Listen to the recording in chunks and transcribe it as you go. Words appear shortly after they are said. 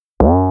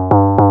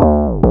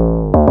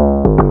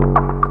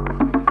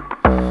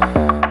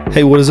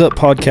Hey, what is up,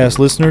 podcast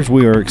listeners?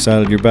 We are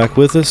excited you're back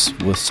with us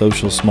with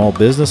Social Small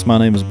Business. My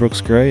name is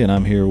Brooks Gray, and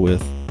I'm here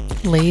with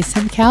Leigh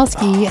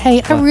Simkowski.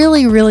 Hey, I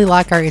really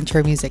like our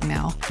intro music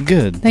now.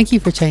 Good. Thank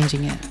you for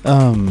changing it.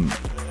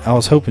 I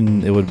was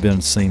hoping it would have been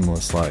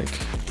seamless,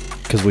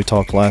 because we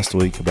talked last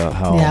week about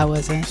how it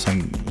wasn't.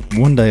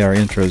 One day our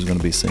intro is going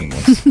to be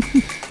seamless,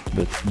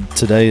 but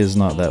today is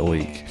not that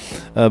week.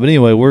 But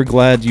anyway, we're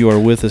glad you are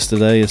with us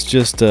today. It's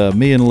just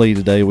me and Leigh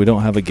today. We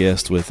don't have a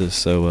guest with us.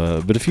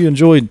 So, but if you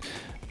enjoyed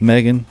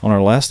Megan on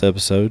our last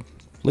episode,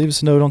 leave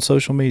us a note on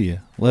social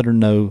media. Let her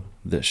know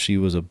that she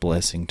was a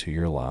blessing to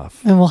your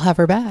life. And we'll have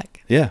her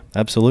back. Yeah,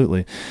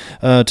 absolutely.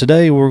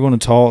 Today we're going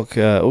to talk,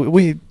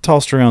 we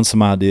tossed around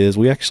some ideas.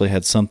 We actually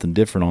had something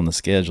different on the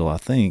schedule, I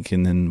think,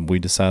 and then we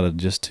decided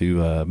just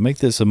to make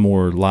this a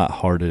more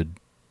lighthearted,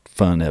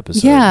 fun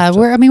episode. Yeah,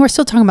 we're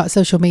still talking about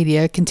social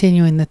media,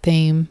 continuing the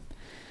theme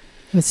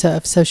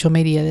of social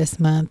media this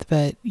month.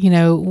 But,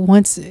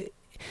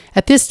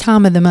 at this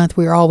time of the month,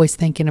 we're always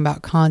thinking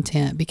about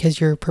content because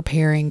you're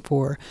preparing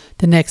for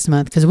the next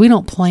month, because we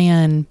don't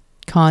plan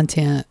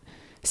content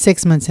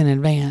 6 months in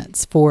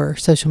advance for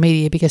social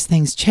media because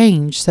things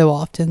change so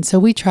often. So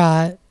we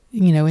try,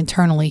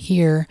 internally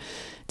here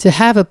to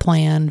have a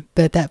plan,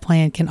 but that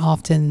plan can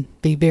often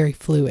be very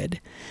fluid.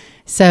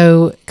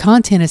 So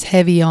content is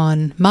heavy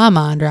on my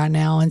mind right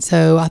now. And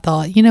so I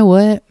thought, you know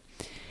what?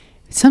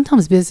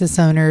 Sometimes business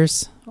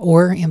owners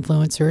or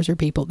influencers or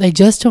people, they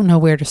just don't know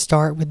where to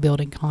start with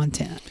building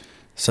content.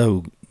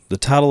 So the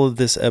title of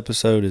this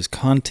episode is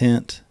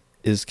Content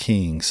is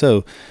King.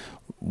 So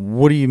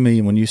what do you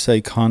mean when you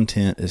say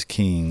content is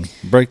king?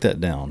 Break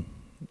that down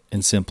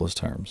in simplest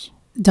terms.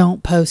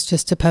 Don't post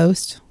just to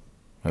post.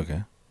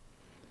 Okay.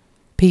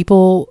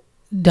 People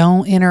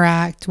don't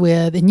interact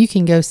with, and you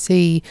can go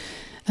see,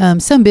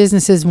 some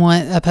businesses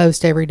want a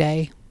post every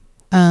day.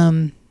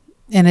 And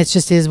it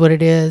just is what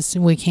it is.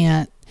 We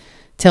can't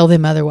tell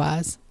them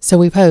otherwise. So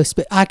we post,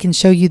 but I can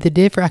show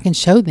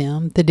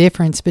them the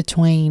difference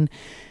between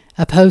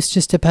a post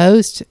just to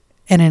post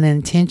and an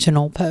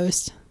intentional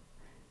post.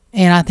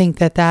 And I think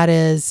that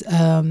is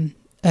the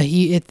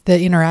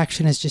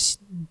interaction is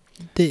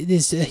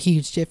is a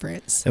huge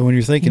difference. And when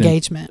you're thinking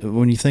engagement,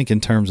 when you think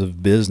in terms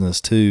of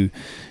business too,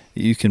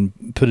 you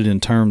can put it in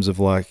terms of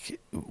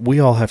we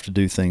all have to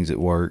do things at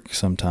work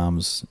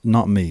sometimes.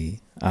 Not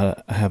me. I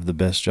have the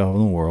best job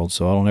in the world,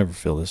 so I don't ever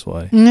feel this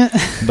way.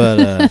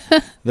 But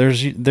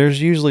there's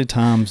usually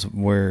times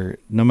where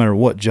no matter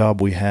what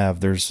job we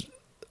have, there's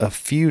a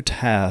few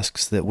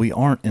tasks that we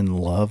aren't in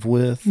love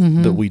with,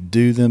 but we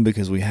do them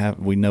because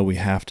we know we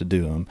have to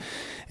do them.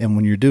 And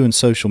when you're doing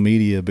social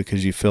media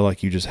because you feel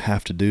like you just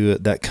have to do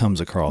it, that comes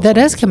across. That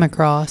does come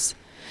across.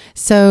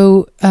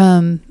 So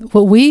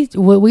what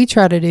we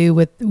try to do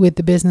with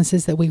the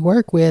businesses that we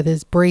work with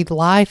is breathe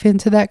life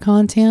into that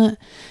content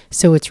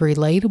so it's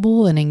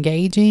relatable and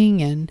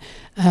engaging, and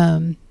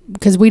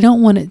because we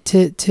don't want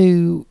it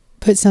to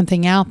put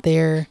something out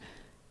there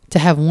to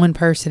have one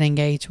person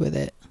engage with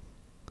it.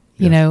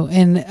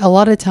 And a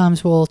lot of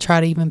times we'll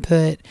try to even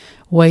put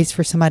ways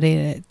for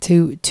somebody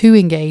to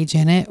engage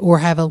in it, or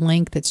have a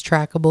link that's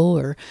trackable,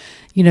 or,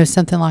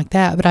 something like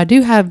that. But I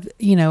do have,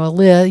 a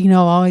list, I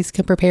always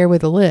can prepare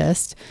with a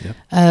list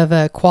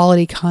of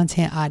quality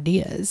content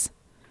ideas.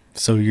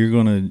 So you're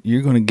going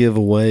to give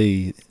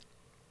away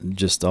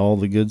just all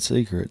the good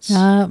secrets.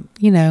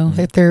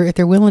 If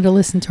they're willing to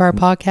listen to our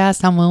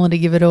podcast, I'm willing to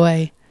give it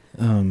away.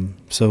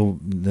 So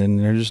then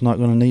they're just not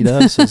going to need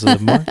us as a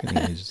marketing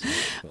agency.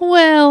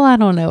 Well, I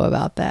don't know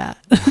about that.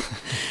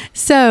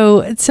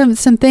 So some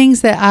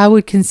things that I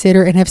would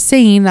consider and have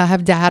seen, I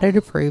have data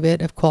to prove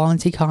it, of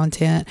quality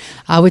content.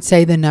 I would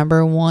say the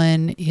number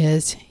one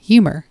is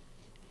humor.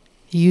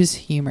 Use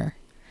humor.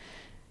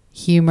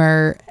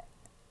 Humor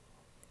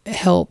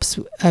helps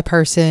a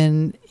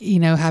person,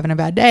 having a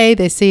bad day.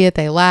 They see it,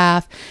 they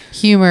laugh.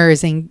 Humor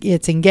it's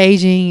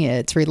engaging,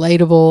 it's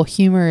relatable.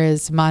 Humor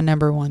is my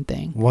number one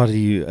thing. Why do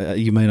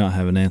you may not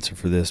have an answer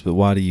for this, but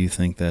why do you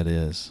think that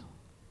is?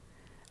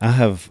 I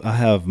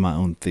have my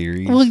own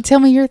theories. Well, tell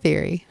me your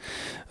theory.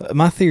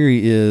 My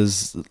theory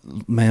is,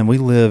 man, we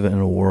live in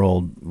a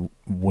world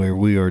where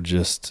we are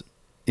just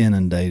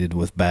inundated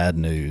with bad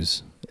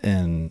news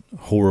and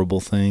horrible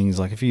things.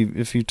 Like if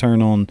you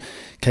turn on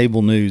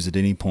cable news at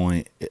any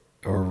point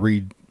or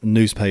read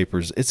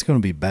newspapers, it's going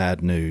to be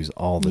bad news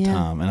all the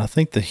time. And I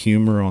think the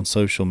humor on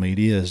social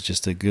media is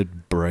just a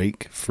good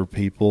break for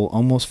people,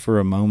 almost for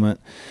a moment.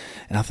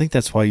 And I think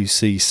that's why you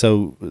see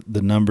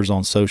the numbers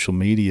on social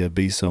media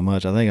be so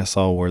much. I think I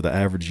saw where the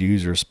average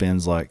user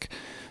spends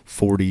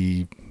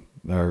 40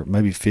 or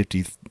maybe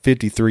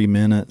 53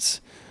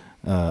 minutes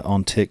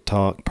on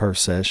TikTok per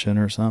session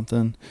or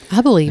something.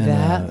 I believe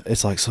that. It's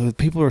so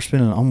people are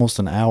spending almost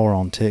an hour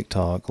on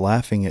TikTok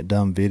laughing at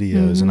dumb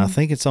videos. And I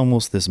think it's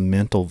almost this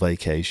mental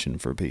vacation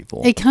for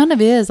people. It kind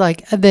of is.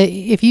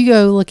 If you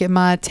go look at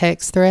my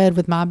text thread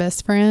with my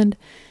best friend,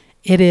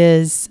 it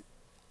is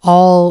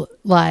all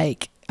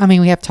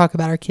we have to talk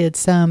about our kids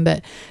some,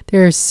 but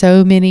there are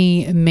so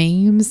many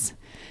memes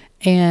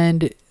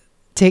and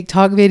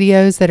TikTok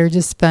videos that are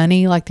just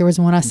funny. Like there was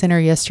one I sent her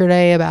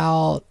yesterday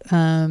about,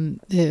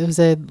 it was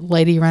a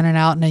lady running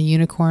out in a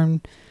unicorn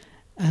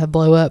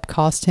blow up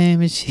costume.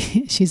 And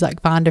she's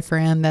like, find a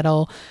friend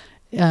that'll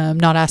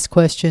not ask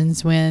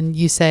questions when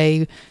you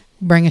say,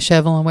 bring a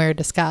shovel and wear a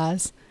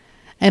disguise.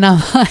 And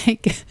I'm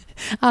like,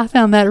 I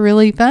found that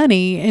really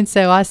funny. And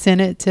so I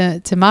sent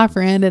it to my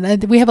friend,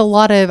 and we have a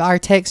lot of our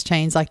text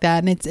chains like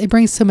that. And it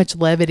brings so much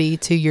levity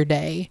to your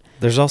day.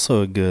 There's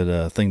also a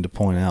good thing to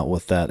point out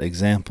with that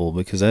example,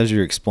 because as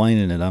you're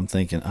explaining it, I'm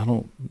thinking, I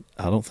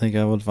don't think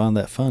I would find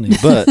that funny,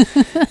 but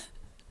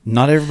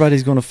not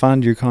everybody's going to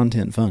find your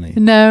content funny.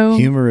 No.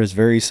 Humor is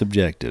very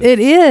subjective. It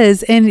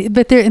is.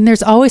 But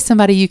there's always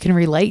somebody you can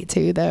relate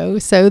to though.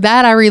 So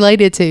that I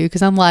related to,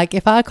 because I'm like,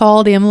 if I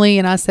called Emily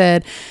and I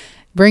said,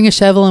 bring a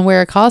shovel and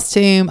wear a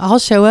costume, I'll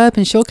show up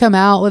and she'll come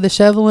out with a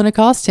shovel and a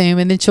costume,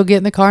 and then she'll get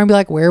in the car and be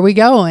like, where are we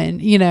going?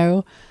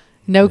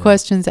 No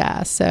questions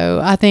asked.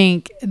 So I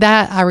think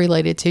that I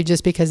related to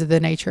just because of the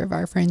nature of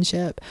our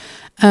friendship.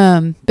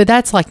 But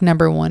that's like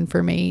number one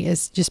for me,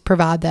 is just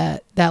provide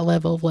that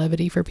level of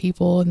levity for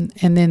people,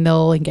 and then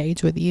they'll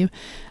engage with you.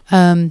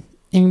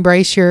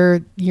 Embrace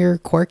your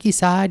quirky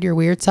side, your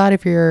weird side.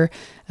 If you're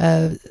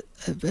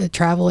a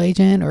travel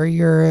agent, or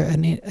you're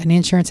an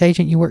insurance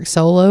agent, you work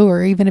solo,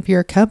 or even if you're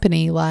a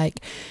company,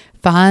 like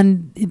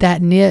find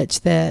that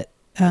niche that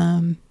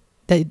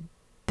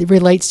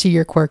relates to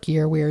your quirky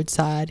or weird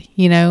side,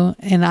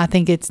 and I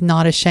think it's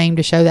not a shame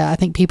to show that. I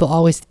think people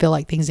always feel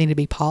like things need to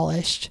be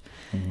polished,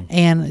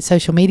 and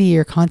social media,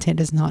 your content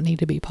does not need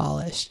to be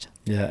polished.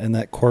 Yeah. And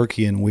that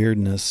quirky and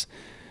weirdness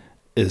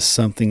is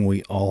something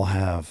we all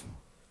have.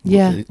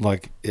 Yeah.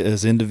 Like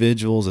as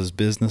individuals, as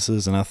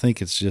businesses. And I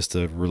think it's just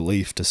a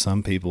relief to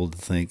some people to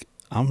think,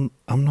 I'm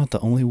not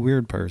the only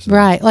weird person.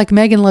 Right. Like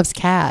Megan loves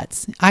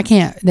cats. I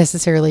can't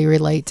necessarily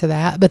relate to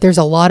that, but there's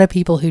a lot of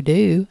people who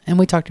do. And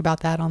we talked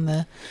about that on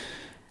the...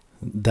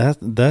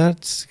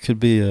 That could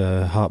be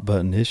a hot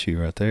button issue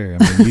right there.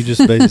 I mean, you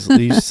just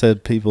basically you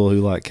said people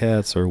who like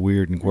cats are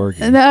weird and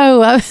quirky.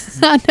 No,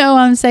 I know.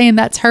 I'm saying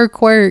that's her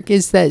quirk,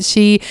 is that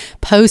she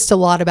posts a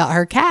lot about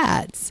her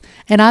cats.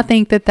 And I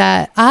think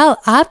that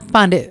I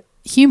find it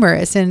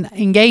humorous and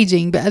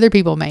engaging, but other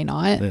people may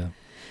not.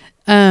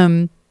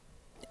 Yeah.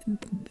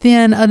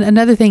 Then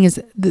another thing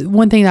is, the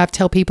one thing that I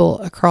tell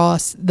people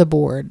across the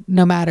board,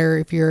 no matter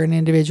if you're an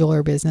individual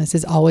or business,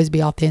 is always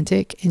be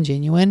authentic and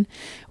genuine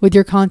with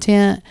your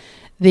content.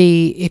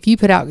 If you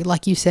put out,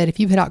 like you said, if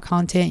you put out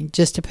content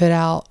just to put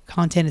out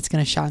content, it's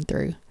going to shine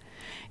through.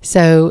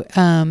 So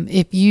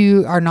if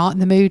you are not in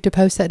the mood to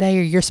post that day,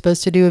 or you're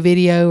supposed to do a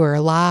video or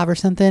a live or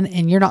something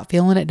and you're not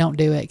feeling it, don't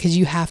do it, because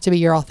you have to be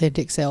your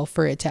authentic self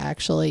for it to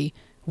actually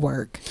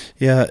work.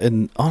 Yeah.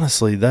 And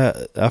honestly,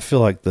 I feel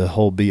like the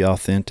whole be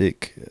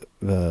authentic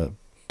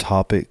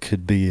topic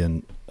could be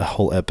a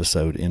whole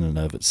episode in and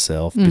of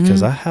itself,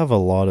 because I have a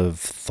lot of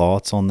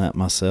thoughts on that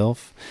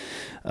myself.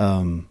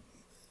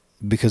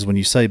 Because when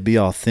you say be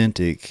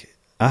authentic,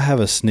 I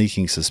have a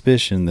sneaking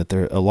suspicion that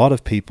a lot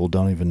of people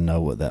don't even know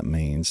what that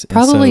means.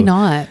 Probably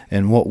not.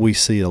 And what we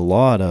see a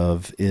lot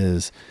of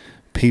is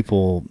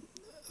people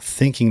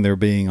thinking they're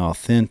being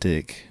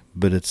authentic,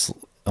 but it's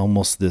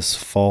almost this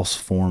false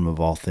form of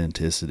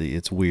authenticity.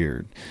 It's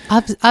weird.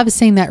 I've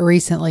seen that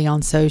recently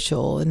on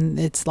social, and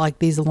it's like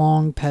these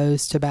long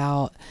posts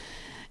about,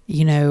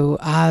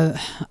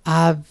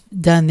 I've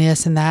done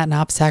this and that, and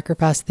I've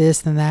sacrificed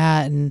this and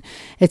that, and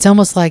it's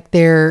almost like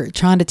they're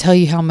trying to tell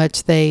you how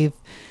much they've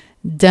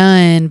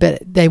done,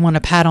 but they want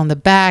a pat on the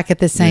back at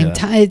the same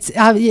time. It's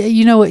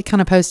what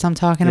kind of post I'm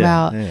talking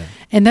about. Yeah.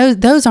 And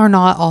those are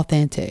not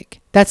authentic.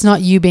 That's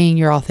not you being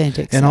your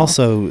authentic self. And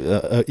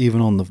also, even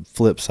on the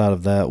flip side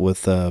of that,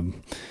 with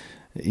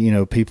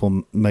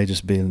people may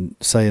just be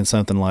saying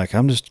something like,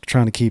 I'm just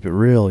trying to keep it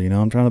real,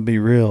 I'm trying to be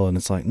real, and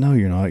it's like, no,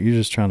 you're not. You're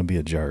just trying to be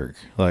a jerk.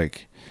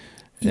 Like,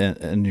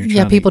 and you're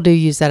trying people do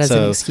use that as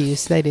an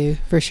excuse. They do,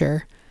 for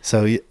sure.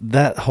 So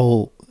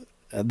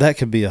that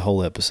could be a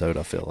whole episode,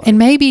 I feel like. And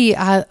maybe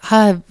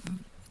I've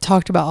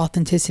talked about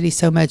authenticity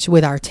so much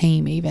with our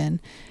team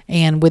even,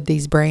 and with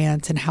these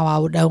brands, and how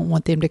I don't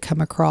want them to come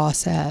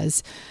across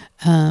as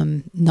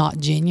not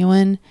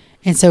genuine.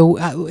 And so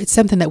it's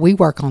something that we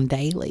work on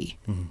daily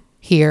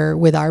here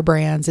with our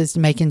brands, is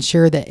making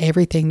sure that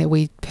everything that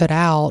we put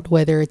out,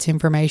 whether it's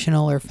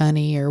informational or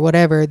funny or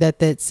whatever,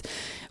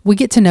 we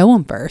get to know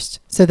them first,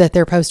 so that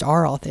their posts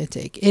are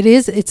authentic.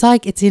 It's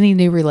like it's any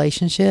new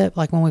relationship.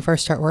 Like when we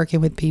first start working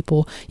with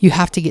people, you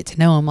have to get to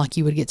know them like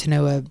you would get to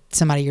know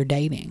somebody you're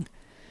dating.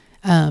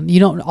 You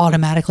don't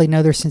automatically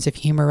know their sense of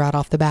humor right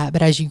off the bat,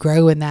 but as you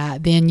grow in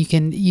that, then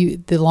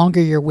the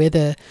longer you're with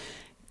a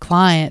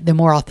client, the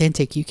more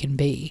authentic you can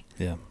be.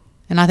 Yeah.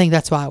 And I think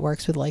that's why it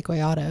works with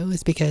Lakeway Auto,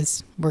 is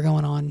because we're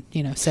going on,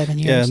 7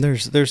 years. Yeah. And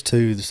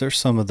there's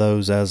some of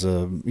those as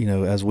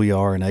we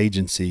are an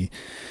agency,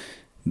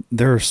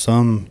 there are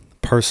some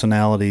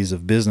personalities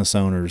of business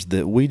owners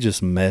that we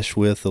just mesh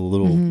with a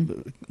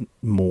little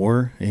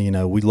more.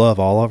 We love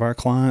all of our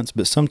clients,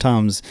 but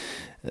sometimes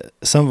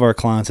some of our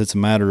clients, it's a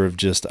matter of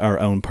just our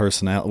own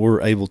personality.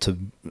 We're able to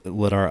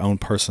let our own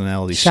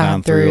personality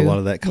shine through a lot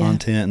of that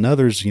content. Yeah. And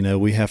others,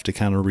 we have to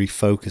kind of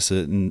refocus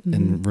it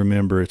and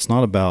remember it's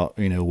not about,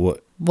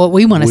 what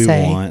we want to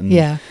say.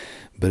 Yeah.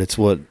 But it's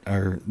what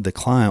the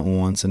client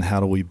wants, and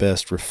how do we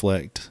best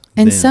reflect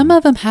And them. some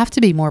of them have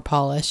to be more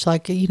polished.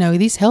 Like,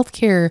 these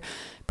healthcare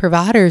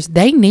providers,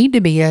 they need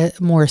to be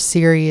more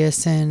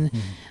serious and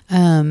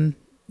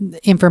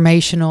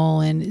informational.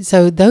 And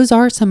so those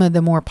are some of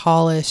the more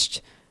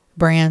polished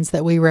brands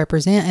that we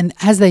represent, and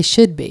as they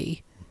should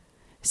be.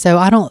 So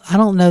I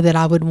don't know that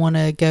I would want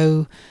to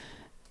go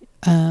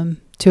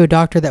to a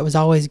doctor that was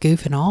always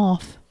goofing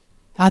off.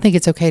 I think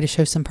it's okay to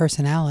show some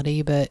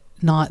personality, but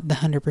not the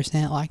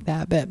 100% like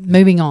that. But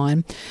moving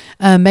on,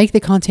 make the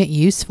content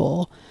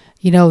useful.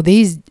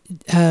 These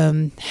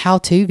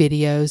how-to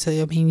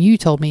videos, I mean, you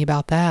told me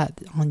about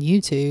that on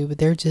YouTube.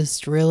 They're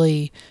just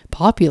really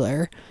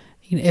popular.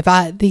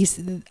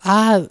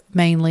 I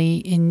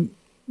mainly, and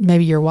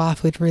maybe your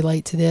wife would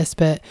relate to this,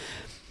 but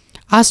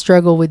I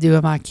struggle with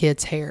doing my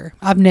kids' hair.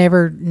 I've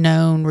never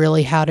known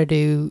really how to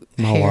do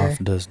hair. My wife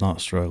does not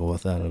struggle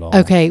with that at all.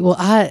 Okay, well,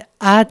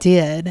 I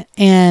did.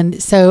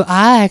 And so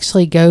I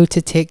actually go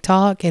to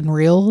TikTok and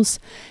Reels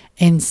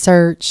and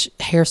search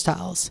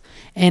hairstyles.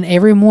 And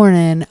every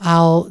morning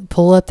I'll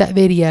pull up that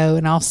video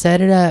and I'll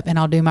set it up and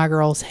I'll do my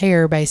girl's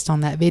hair based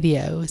on that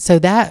video. So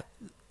that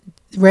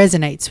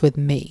resonates with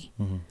me.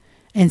 Mm-hmm.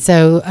 And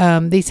so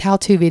these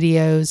how-to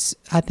videos,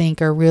 I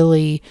think, are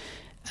really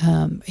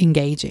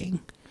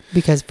engaging.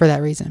 Because for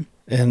that reason.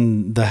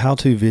 And the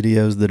how-to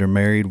videos that are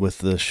married with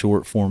the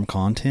short form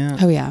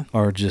content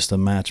are just a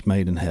match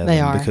made in heaven.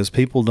 They are. Because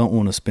people don't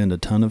want to spend a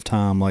ton of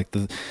time. Like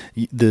the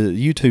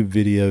YouTube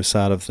video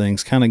side of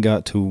things kind of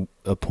got to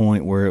a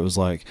point where it was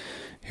like,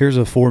 here's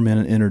a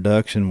 4-minute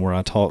introduction where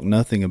I talk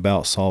nothing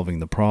about solving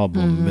the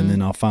problem. Mm-hmm. And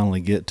then I'll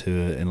finally get to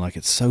it. And like,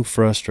 it's so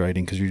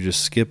frustrating because you're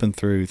just skipping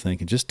through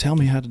thinking, just tell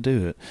me how to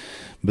do it.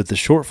 But the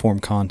short form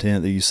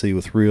content that you see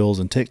with Reels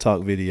and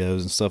TikTok videos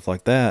and stuff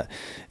like that,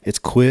 it's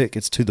quick,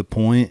 it's to the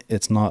point.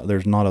 There's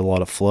not a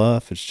lot of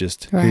fluff. It's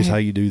just, here's how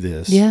you do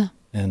this. Yeah.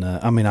 And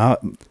I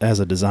as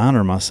a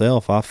designer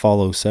myself, I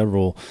follow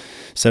several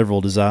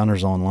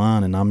designers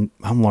online, and I'm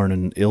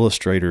learning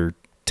Illustrator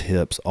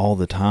tips all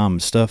the time,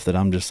 stuff that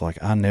I'm just like,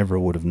 I never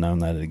would have known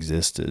that it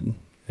existed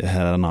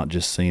had I not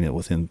just seen it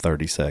within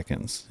 30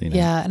 seconds.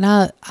 Yeah, and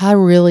I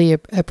really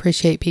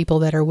appreciate people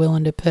that are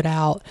willing to put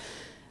out,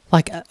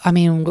 like, I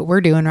mean, what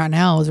we're doing right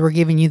now is we're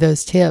giving you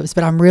those tips,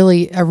 but I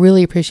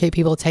really appreciate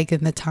people taking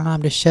the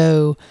time to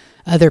show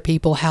other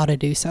people how to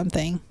do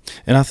something.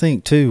 And I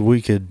think too,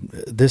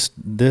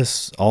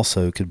 this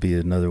also could be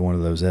another one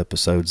of those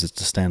episodes. It's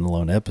a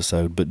standalone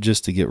episode, but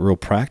just to get real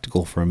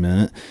practical for a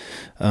minute,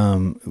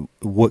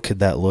 what could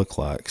that look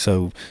like?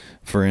 So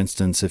for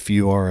instance, if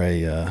you are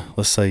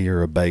let's say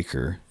you're a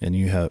baker and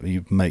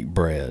you make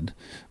bread,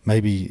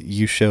 maybe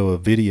you show a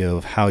video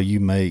of how you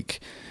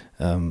make,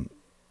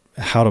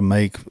 how to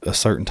make a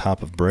certain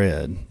type of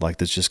bread, like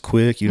that's just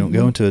quick. You don't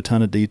go into a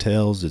ton of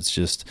details. It's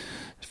just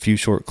a few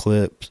short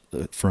clips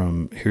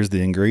from here's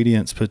the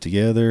ingredients put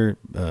together,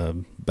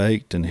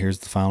 baked, and here's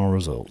the final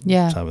result,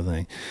 type of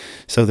thing.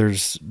 So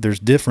there's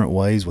different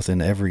ways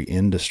within every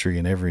industry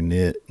and every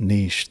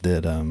niche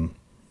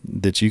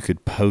that you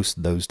could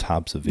post those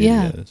types of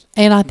videos.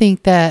 Yeah. And I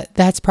think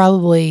that's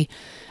probably,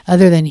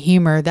 other than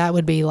humor, that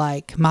would be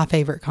like my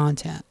favorite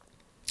content.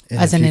 And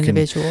as an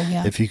individual,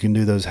 if you can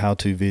do those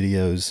how-to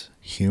videos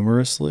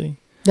humorously,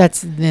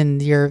 then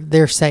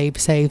they're save.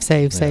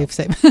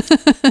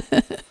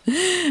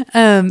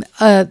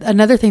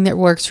 Another thing that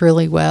works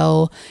really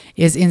well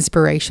is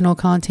inspirational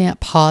content,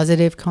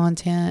 positive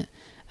content.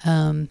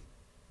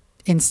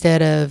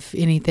 Instead of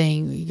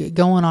anything,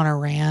 going on a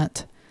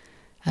rant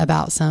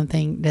about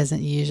something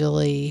doesn't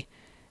usually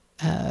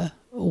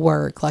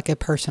work like a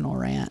personal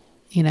rant,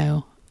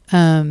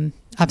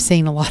 I've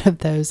seen a lot of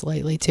those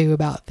lately too,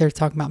 they're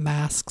talking about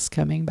masks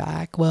coming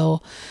back.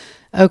 Well,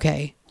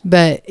 okay.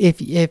 But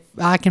if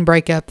I can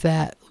break up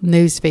that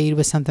news feed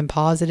with something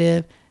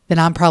positive, then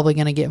I'm probably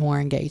going to get more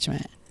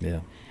engagement.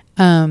 Yeah.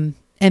 And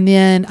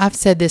then I've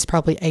said this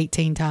probably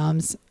 18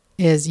 times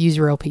is use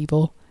real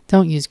people.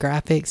 Don't use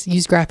graphics.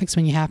 Use graphics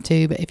when you have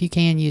to, but if you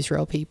can use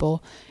real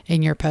people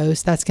in your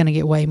post, that's going to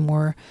get way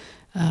more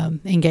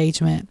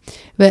engagement.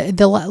 But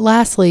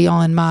lastly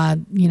on my,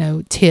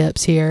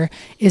 tips here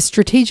is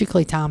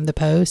strategically time the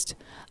post.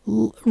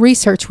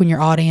 Research when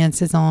your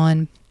audience is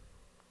on.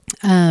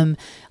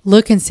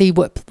 Look and see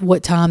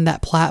what time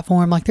that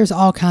platform, like there's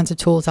all kinds of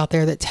tools out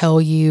there that tell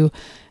you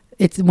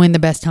it's when the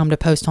best time to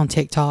post on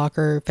TikTok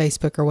or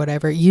Facebook or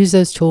whatever. Use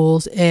those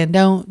tools and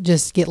don't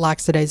just get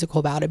lackadaisical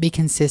about it. Be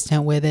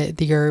consistent with it.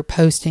 Be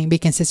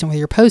consistent with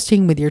your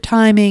posting, with your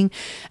timing.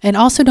 And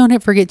also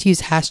don't forget to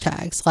use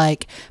hashtags,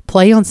 like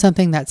play on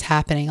something that's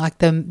happening, like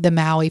the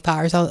Maui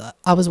fires.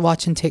 I was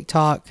watching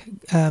TikTok,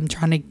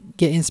 trying to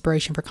get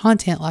inspiration for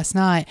content last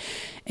night.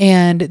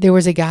 And there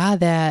was a guy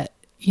that,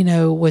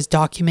 was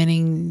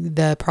documenting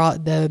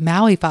the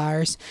Maui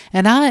fires.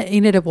 And I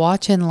ended up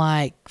watching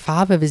like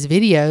 5 of his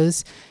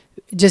videos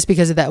just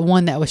because of that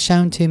one that was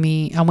shown to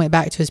me, I went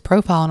back to his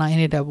profile and I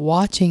ended up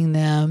watching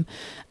them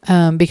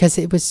because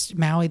it was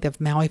Maui. The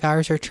Maui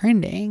fires are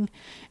trending.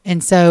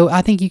 And so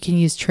I think you can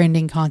use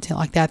trending content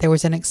like that. There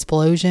was an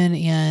explosion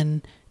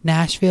in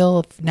Nashville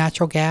of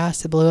natural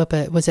gas that blew up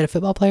was it a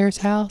football player's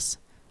house?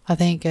 I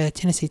think a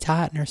Tennessee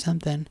Titan or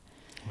something.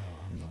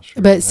 I'm not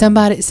sure. But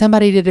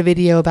somebody did a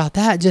video about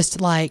that, just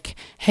like,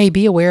 hey,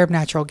 be aware of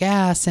natural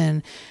gas.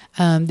 And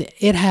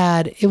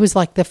it was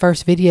like the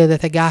first video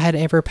that the guy had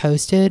ever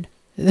posted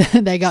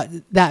that got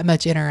that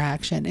much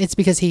interaction. It's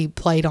because he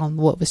played on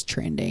what was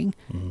trending.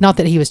 Mm-hmm. Not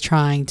that he was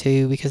trying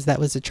to, because that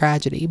was a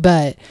tragedy,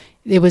 but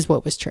it was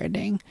what was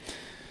trending.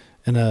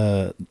 And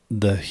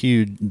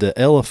the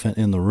elephant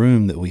in the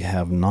room that we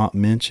have not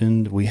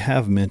mentioned, we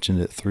have mentioned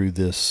it through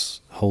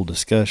this whole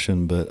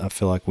discussion, but I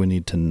feel like we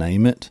need to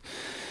name it,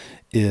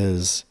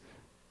 is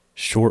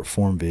short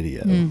form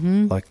video.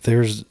 Mm-hmm. Like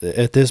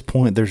at this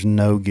point, there's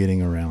no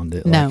getting around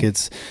it. No. Like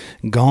it's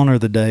gone are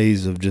the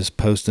days of just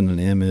posting an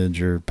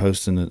image or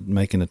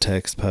making a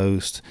text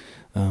post.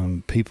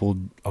 People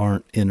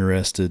aren't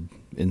interested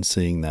in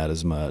seeing that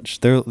as much.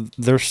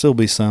 There'll still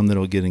be some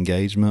that'll get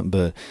engagement,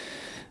 but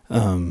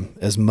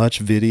as much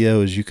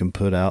video as you can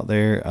put out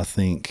there, I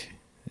think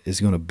is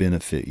going to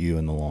benefit you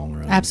in the long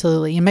run.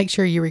 Absolutely. And make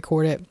sure you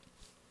record it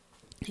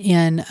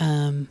in,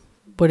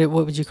 what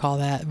would you call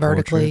that?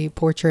 Vertically,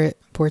 portrait.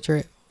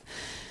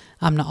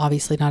 I'm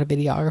obviously not a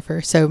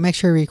videographer, so make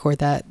sure you record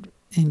that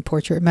in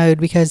portrait mode,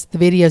 because the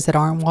videos that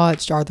aren't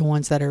watched are the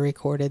ones that are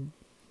recorded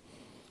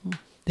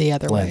the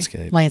other way.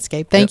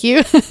 Landscape. Thank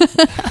you.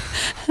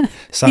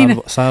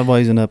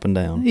 Sideways and up and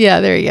down. Yeah,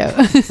 there you go.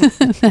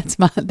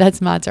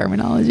 That's my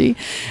terminology.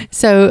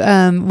 So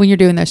when you're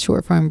doing those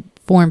short form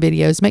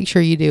videos, make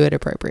sure you do it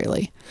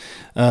appropriately.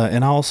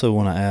 And I also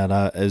want to add,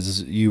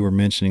 as you were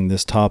mentioning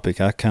this topic,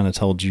 I kind of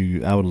told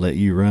you I would let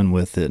you run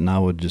with it and I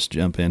would just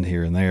jump in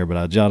here and there, but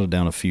I jotted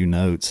down a few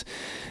notes.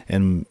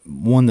 And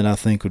one that I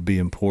think would be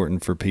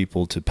important for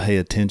people to pay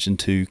attention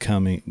to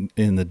coming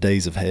in the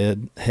days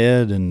ahead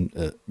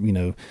and,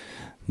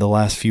 the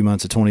last few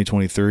months of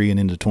 2023 and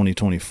into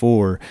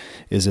 2024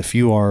 is if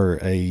you are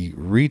a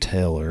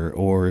retailer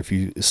or if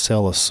you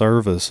sell a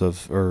service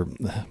or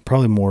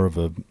probably more of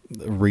a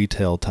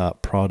retail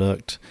type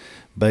product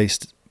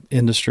based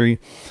industry,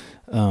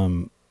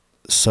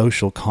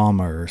 social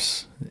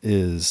commerce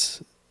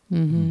is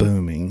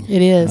booming.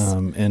 It is.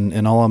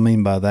 And all I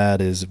mean by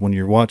that is when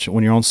you're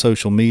on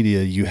social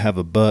media, you have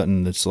a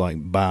button that's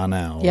like buy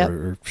now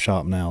or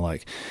shop now.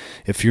 Like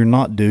if you're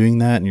not doing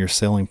that and you're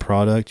selling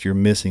product, you're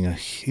missing a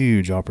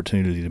huge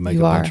opportunity to make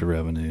bunch of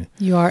revenue.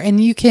 You are. And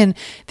it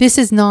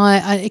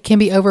can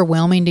be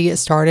overwhelming to get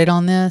started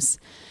on this.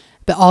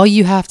 But all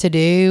you have to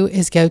do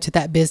is go to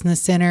that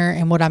business center.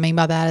 And what I mean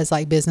by that is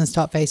like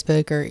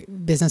business.facebook or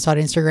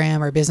business.instagram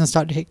or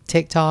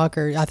business.tiktok,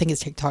 or I think it's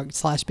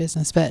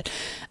TikTok/business. But,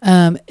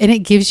 and it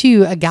gives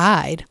you a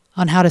guide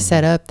on how to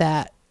set up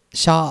that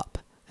shop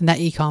and that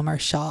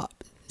e-commerce shop.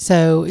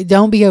 So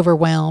don't be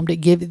overwhelmed.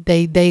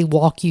 They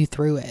walk you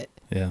through it.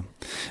 Yeah.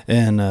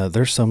 And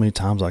there's so many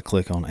times I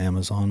click on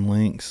Amazon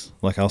links.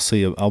 Like I'll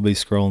be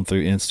scrolling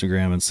through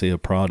Instagram and see a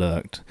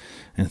product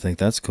and think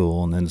that's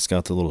cool. And then it's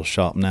got the little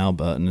shop now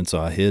button. And so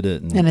I hit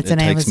it and it's an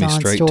takes Amazon me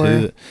straight store.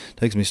 to it.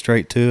 Takes me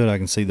straight to it. I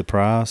can see the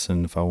price.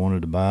 And if I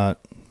wanted to buy it,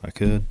 I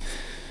could.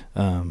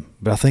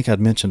 But I think I'd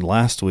mentioned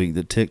last week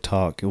that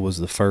TikTok was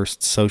the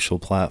first social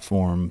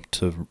platform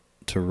to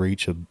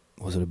reach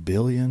was it 1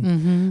 billion?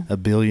 Mm-hmm.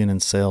 1 billion in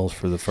sales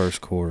for the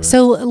first quarter.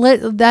 So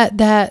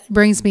that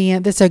brings me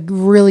in. That's a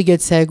really good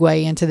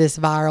segue into this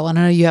viral. And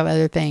I know you have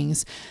other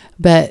things,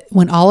 but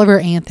when Oliver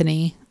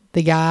Anthony,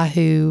 the guy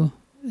who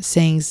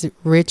sings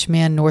 "Rich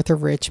Men North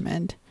of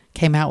Richmond,"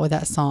 came out with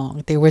that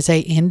song, there was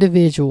a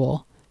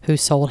individual who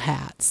sold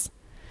hats,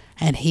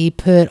 and he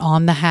put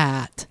on the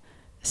hat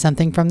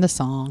something from the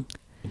song.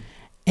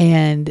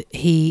 And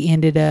he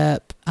ended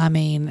up, I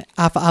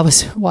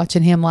was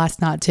watching him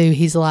last night too.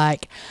 He's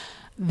like,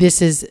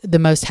 this is the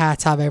most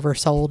hats I've ever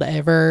sold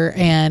ever.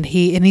 And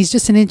he's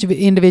just an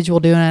individual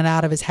doing it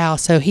out of his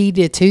house. So he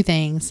did two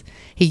things.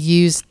 He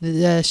used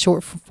the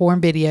short form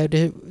video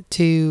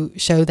to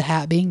show the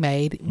hat being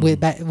made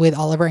with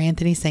Oliver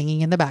Anthony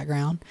singing in the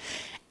background.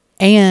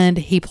 And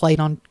he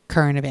played on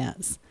current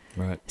events.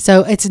 Right.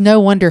 So it's no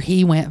wonder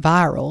he went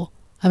viral.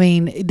 I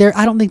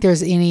don't think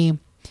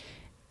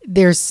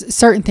there's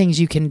certain things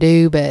you can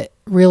do, but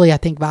really I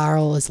think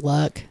viral is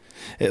luck.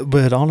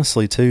 But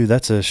honestly, too,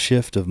 that's a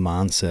shift of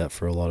mindset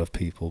for a lot of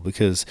people,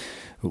 because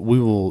we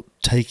will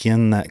take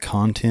in that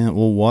content,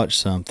 we'll watch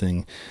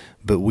something,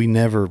 but we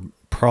never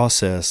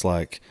process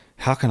like,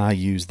 how can I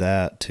use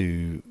that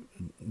to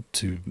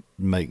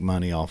make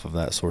money off of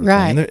that sort of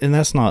thing? And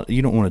that's not,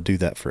 you don't want to do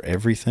that for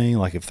everything.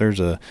 Like if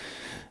there's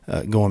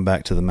going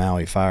back to the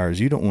Maui fires,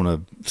 you don't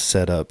want to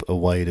set up a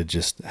way to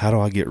just, how do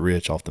I get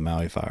rich off the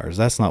Maui fires?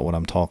 That's not what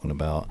I'm talking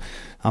about.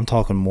 I'm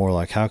talking more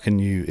like, how can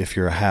you, if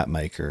you're a hat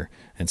maker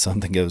and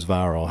something goes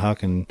viral, how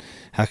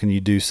can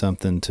you do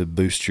something to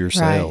boost your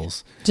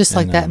sales? Right. Just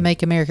like that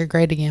Make America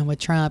Great Again with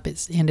Trump,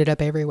 it's ended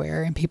up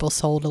everywhere and people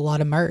sold a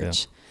lot of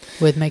merch.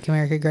 with Make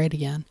America Great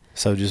Again.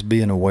 So just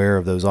being aware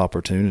of those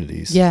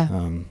opportunities. Yeah.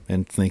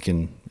 And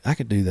thinking, I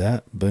could do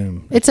that.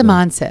 Boom. It's a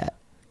mindset.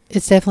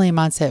 It's definitely a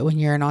mindset when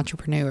you're an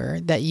entrepreneur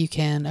that you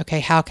can,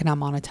 okay, how can I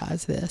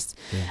monetize this?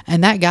 Yeah.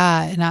 And that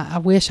guy, and I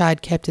wish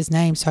I'd kept his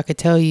name so I could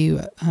tell you,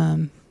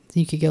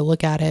 you could go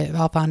look at it.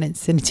 I'll find it and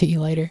send it to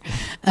you later.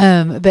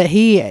 But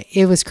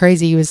it was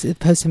crazy. He was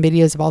posting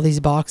videos of all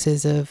these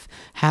boxes of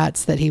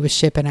hats that he was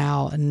shipping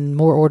out and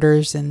more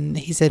orders. And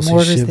he said more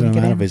orders than he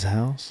could out of his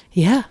house.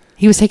 Yeah.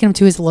 He was taking them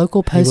to his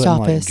local post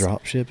office. Like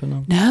drop shipping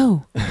them?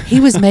 No,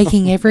 he was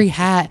making every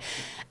hat.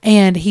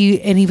 And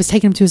he was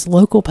taking them to his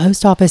local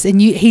post office,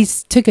 and he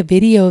took a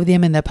video of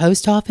them in the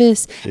post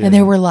office, and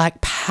there were like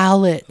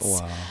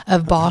pallets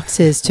of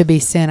boxes to be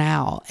sent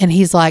out. And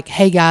he's like,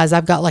 "Hey guys,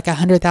 I've got like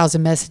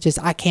 100,000 messages.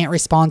 I can't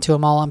respond to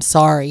them all. I'm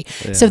sorry."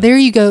 Yeah. So there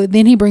you go.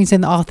 Then he brings in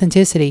the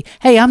authenticity.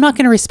 Hey, I'm not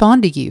going to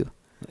respond to you.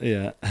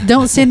 Yeah.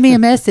 Don't send me a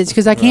message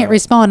because I can't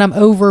respond. I'm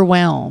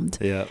overwhelmed.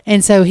 Yeah.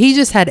 And so he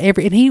just had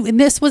and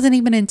this wasn't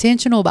even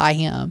intentional by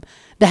him.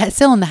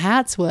 Selling the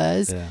hats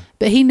was,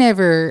 but he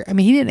never,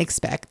 he didn't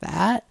expect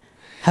that.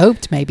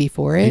 Hoped maybe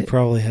for it. He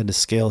probably had to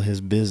scale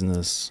his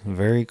business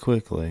very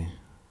quickly.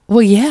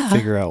 Well, yeah.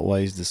 Figure out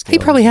ways to scale. He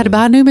probably had to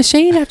buy a new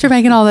machine after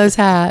making all those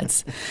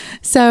talking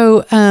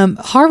about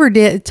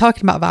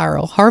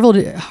viral,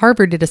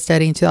 Harvard did a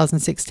study in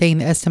 2016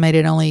 that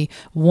estimated only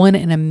 1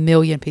 in a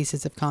million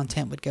pieces of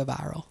content would go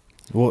viral.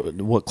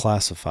 What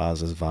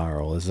classifies as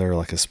viral? Is there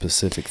like a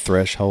specific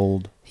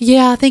threshold?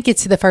 Yeah, I think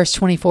it's the first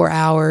 24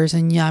 hours.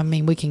 And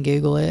we can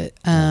Google it.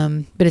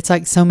 But it's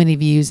like so many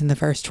views in the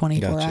first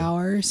 24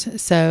 hours.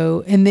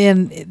 So, and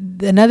then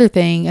another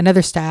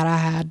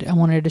stat I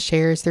wanted to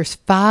share is there's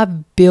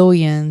 5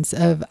 billion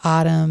of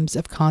items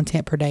of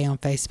content per day on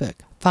Facebook.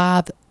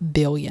 5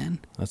 billion.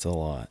 That's a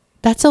lot.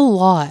 That's a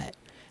lot.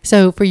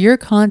 So for your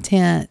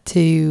content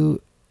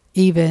to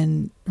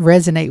even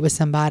resonate with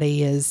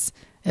somebody is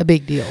a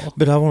big deal.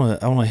 But I want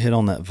to hit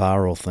on that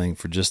viral thing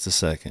for just a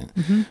second,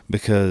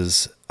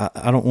 because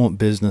I don't want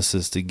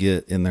businesses to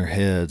get in their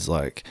heads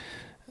like,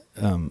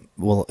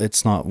 well,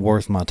 it's not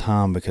worth my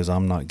time because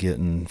I'm not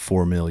getting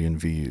 4 million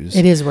views.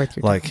 It is worth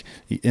your time.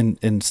 Like,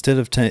 instead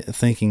of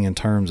thinking in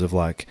terms of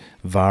like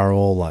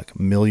viral, like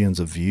millions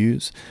of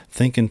views,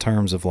 think in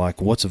terms of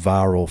like what's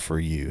viral for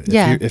you.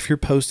 If you're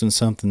posting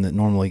something that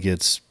normally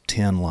gets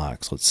 10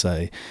 likes, let's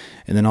say,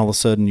 and then all of a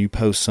sudden you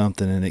post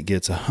something and it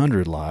gets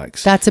 100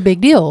 likes. That's a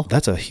big deal.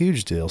 That's a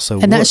huge deal.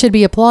 That should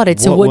be applauded.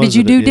 So what did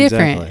you do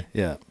different? Exactly.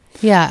 Yeah.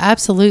 Yeah,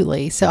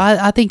 absolutely. So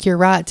I think you're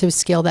right to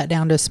scale that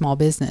down to a small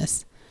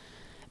business,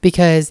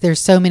 because there's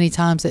so many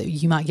times that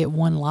you might get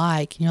 1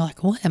 like and you're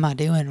like, what am I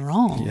doing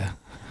wrong? Yeah.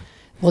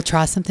 We'll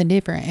try something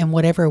different, and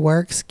whatever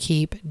works,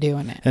 keep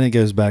doing it. And it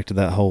goes back to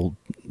that whole,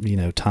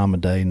 time of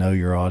day, know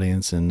your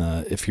audience. And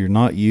if you're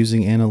not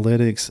using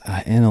analytics,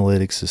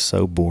 analytics is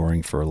so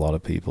boring for a lot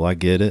of people. I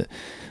get it.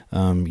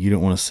 You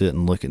don't want to sit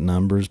and look at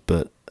numbers,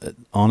 but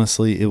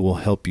honestly, it will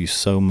help you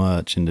so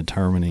much in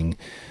determining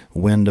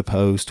when to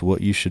post, what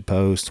you should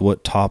post,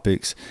 what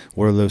topics,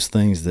 what are those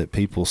things that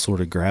people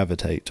sort of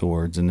gravitate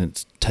towards. And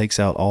it takes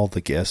out all the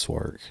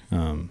guesswork.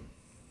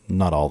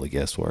 Not all the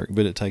guesswork,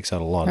 but it takes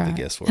out a lot of the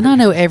guesswork. And I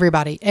know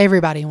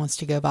everybody wants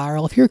to go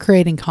viral. If you're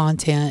creating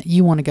content,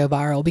 you want to go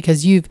viral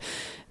because you've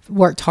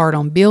worked hard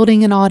on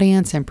building an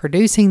audience and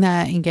producing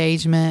that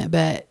engagement.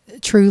 But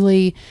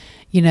truly,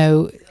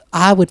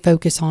 I would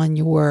focus on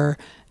your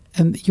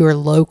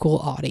local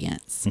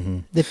audience,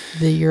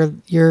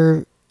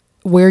 your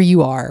where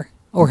you are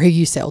or who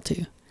you sell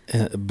to.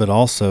 But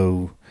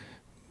also,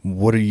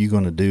 what are you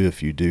going to do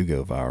if you do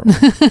go viral?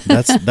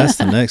 That's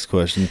the next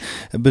question.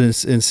 But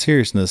in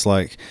seriousness,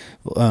 like,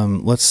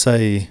 let's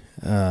say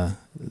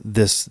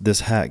this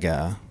hat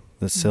guy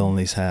that's selling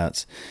these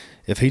hats,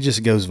 if he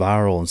just goes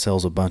viral and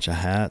sells a bunch of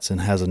hats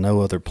and has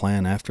no other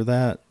plan after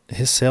that,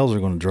 his sales are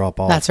going to drop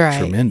off. That's right.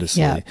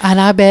 Tremendously. Yeah. And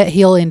I bet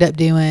he'll end up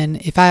doing,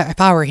 if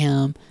I were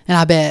him, and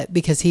I bet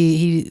because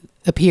he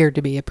appeared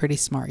to be a pretty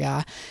smart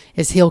guy,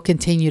 is he'll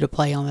continue to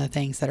play on the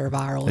things that are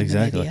viral.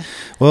 Exactly. In the media.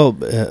 Well,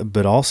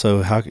 but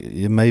also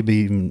it may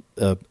be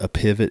a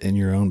pivot in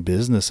your own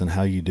business and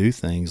how you do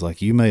things.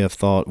 Like, you may have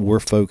thought we're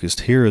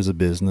focused here as a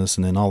business,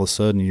 and then all of a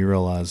sudden you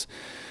realize,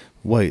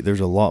 wait, there's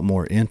a lot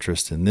more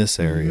interest in this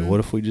area. What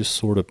if we just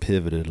sort of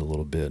pivoted a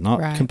little bit?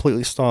 Not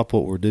completely stop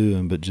what we're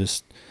doing, but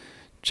just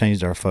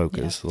changed our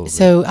focus a little bit.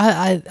 So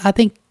I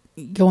think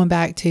going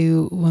back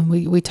to when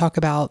we talk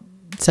about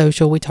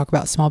social, we talk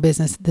about small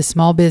business. The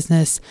small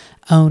business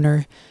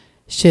owner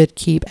should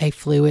keep a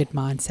fluid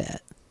mindset.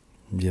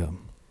 Yeah.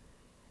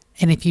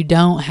 And if you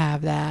don't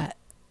have that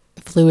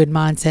fluid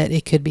mindset,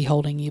 it could be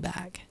holding you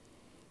back.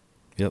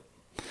 Yep.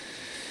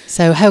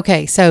 So,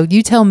 okay. So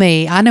you tell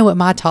me, I know what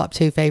my top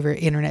 2 favorite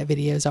internet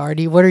videos are.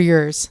 What are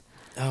yours?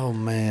 Oh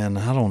man,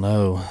 I don't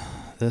know.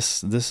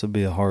 This would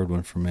be a hard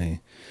one for me.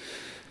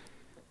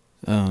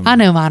 I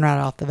know mine right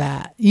off the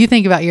bat. You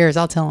think about yours,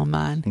 I'll tell them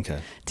mine.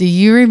 Okay. Do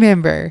you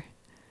remember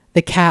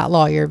the cat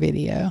lawyer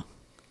video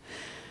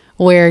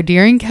where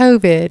during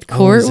COVID,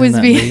 court was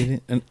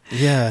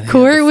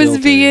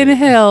being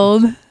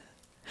held,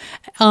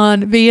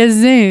 on via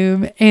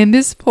Zoom, and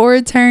this poor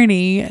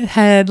attorney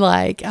had,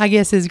 like, I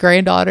guess his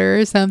granddaughter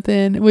or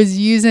something was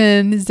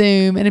using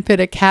Zoom and it put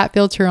a cat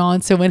filter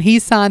on, so when he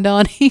signed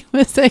on he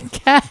was a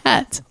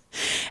cat.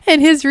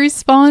 And his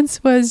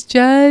response was,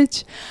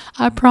 "Judge,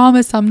 I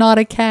promise I'm not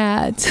a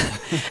cat."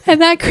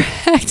 And that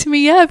cracked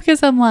me up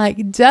because I'm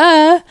like,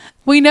 duh,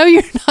 we know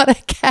you're not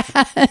a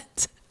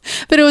cat.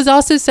 But it was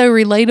also so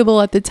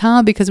relatable at the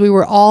time because we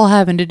were all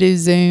having to do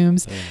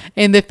Zooms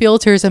and the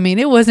filters. I mean,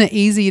 it wasn't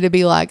easy to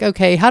be like,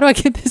 okay, how do I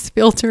get this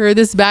filter or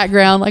this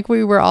background? Like,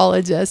 we were all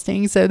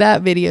adjusting. So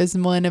that video is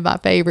one of my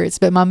favorites.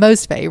 But my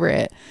most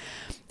favorite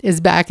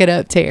is Back It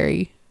Up,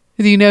 Terry.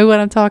 Do you know what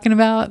I'm talking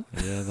about?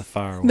 Yeah, the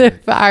fireworks. The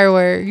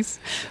fireworks.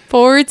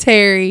 Poor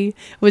Terry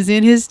was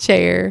in his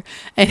chair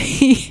and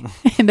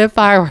the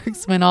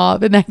fireworks went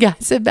off, and that guy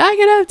said, "Back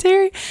it up,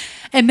 Terry."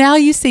 And now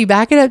you see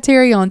Back It Up,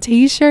 Terry on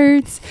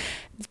t-shirts.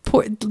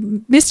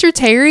 Mr.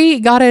 Terry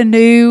got a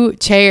new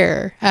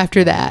chair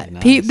after that.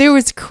 Nice. There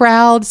was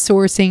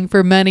crowdsourcing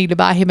for money to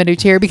buy him a new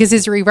chair because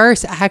his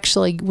reverse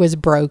actually was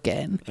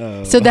broken.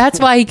 Oh. So that's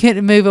why he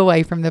couldn't move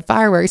away from the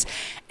fireworks.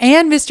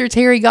 And Mr.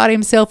 Terry got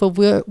himself a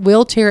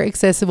wheelchair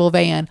accessible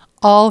van,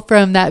 all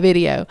from that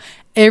video.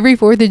 Every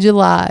 4th of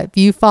July, if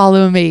you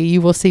follow me,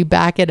 you will see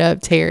Back It Up,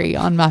 Terry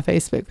on my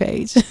Facebook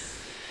page.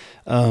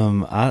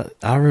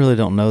 I really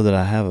don't know that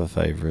I have a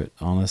favorite,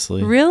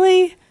 honestly.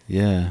 Really?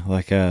 Yeah,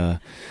 like do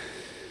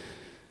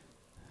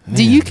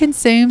you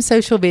consume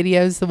social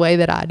videos the way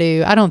that I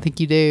do? I don't think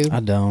you do. I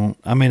don't.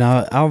 I mean,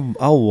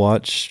 I'll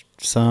watch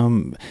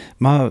some.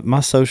 My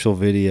social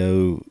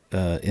video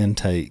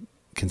intake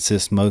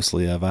consists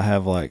mostly of, I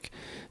have like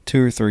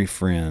 2 or 3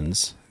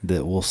 friends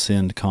that will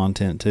send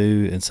content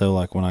to, and so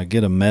like when I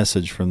get a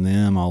message from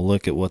them, I'll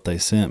look at what they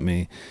sent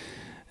me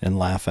and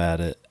laugh at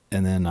it.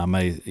 And then I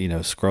may,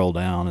 scroll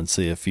down and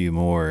see a few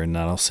more, and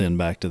that'll send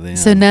back to them.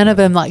 So none of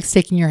them like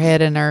stick in your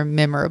head and are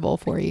memorable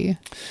for you?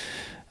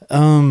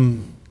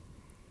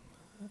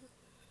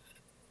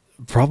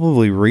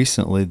 Probably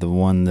recently the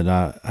one that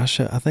I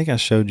think I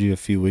showed you a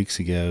few weeks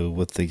ago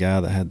with the guy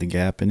that had the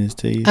gap in his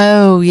teeth.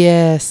 Oh,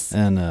 yes.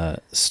 And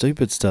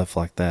stupid stuff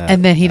like that.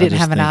 And then he I didn't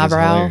just have an think is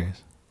eyebrow?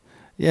 hilarious.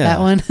 Yeah. That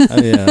one?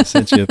 Oh, yeah. I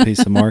sent you a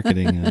piece of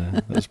marketing.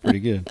 That was pretty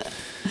good.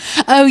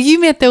 Oh,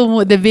 you meant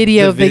the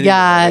video of the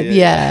guy.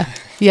 Yeah,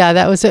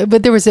 that was.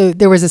 But there was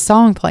a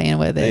song playing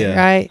with it,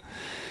 right?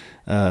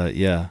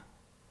 Yeah.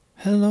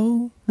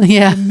 Hello.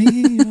 Yeah.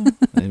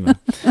 Anyway.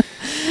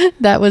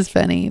 That was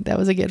funny. That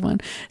was a good one.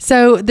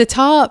 So the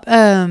top,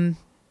 going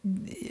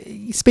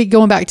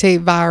back to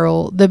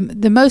viral,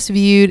 the most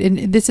viewed,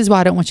 and this is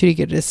why I don't want you to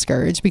get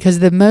discouraged, because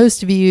the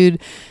most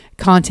viewed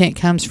content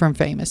comes from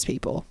famous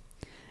people.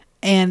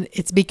 And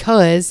it's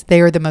because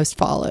they are the most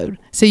followed.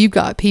 So you've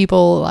got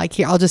people like,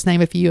 here, I'll just name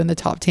a few in the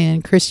top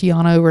 10.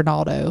 Cristiano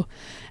Ronaldo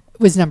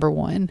was number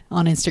 1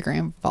 on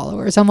Instagram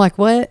followers. I'm like,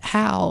 what?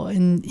 How?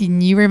 And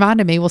you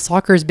reminded me, well,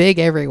 soccer's big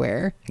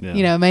everywhere.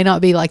 Yeah. It may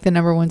not be like the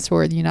number 1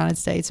 sport in the United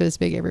States, but it's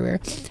big everywhere.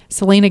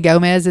 Selena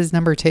Gomez is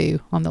number 2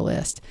 on the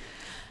list.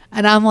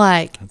 And I'm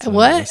like,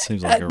 what? That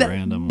seems like a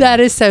random one. That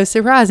is so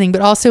surprising.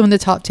 But also in the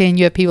top 10,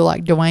 you have people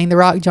like Dwayne "The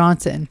Rock"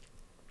 Johnson.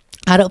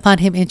 I don't find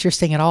him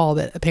interesting at all,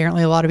 but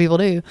apparently a lot of people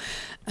do.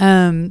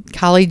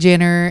 Kylie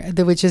Jenner,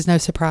 which is no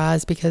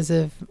surprise because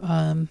of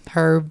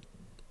her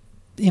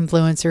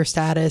influencer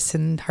status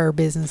and her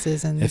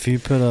businesses. And if you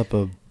put up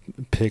a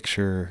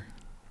picture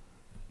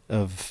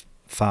of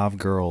 5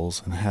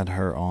 girls and had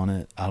her on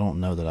it, I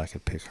don't know that I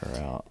could pick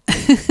her out.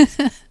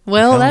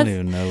 Well, I don't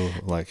even know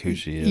like who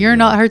she is. You're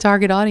not her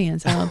target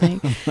audience, I don't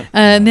think.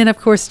 And then of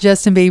course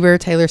Justin Bieber,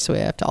 Taylor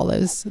Swift, all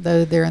those,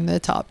 they're in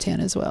the top 10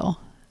 as well.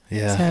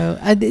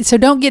 Yeah. So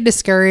don't get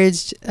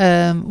discouraged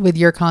with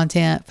your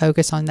content.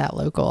 Focus on that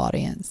local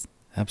audience.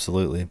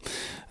 Absolutely.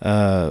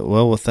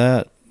 Well, with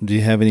that, do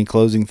you have any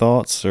closing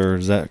thoughts, or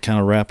does that kind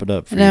of wrap it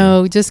up for you?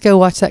 No, just go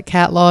watch that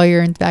Cat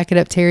Lawyer and Back It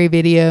Up Terry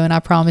video, and I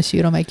promise you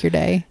it'll make your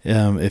day.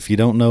 If you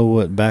don't know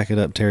what Back It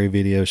Up Terry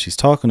video she's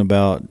talking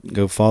about,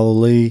 go follow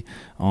Leigh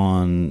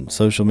on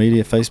social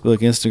media, Facebook,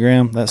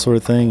 Instagram, that sort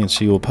of thing, and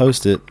she will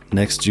post it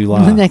next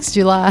July. Next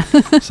July.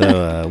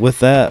 So with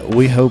that,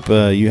 we hope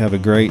you have a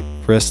great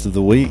rest of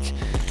the week,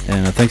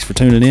 and thanks for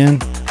tuning in.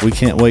 We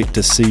can't wait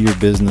to see your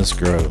business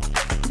grow.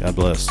 God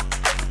bless.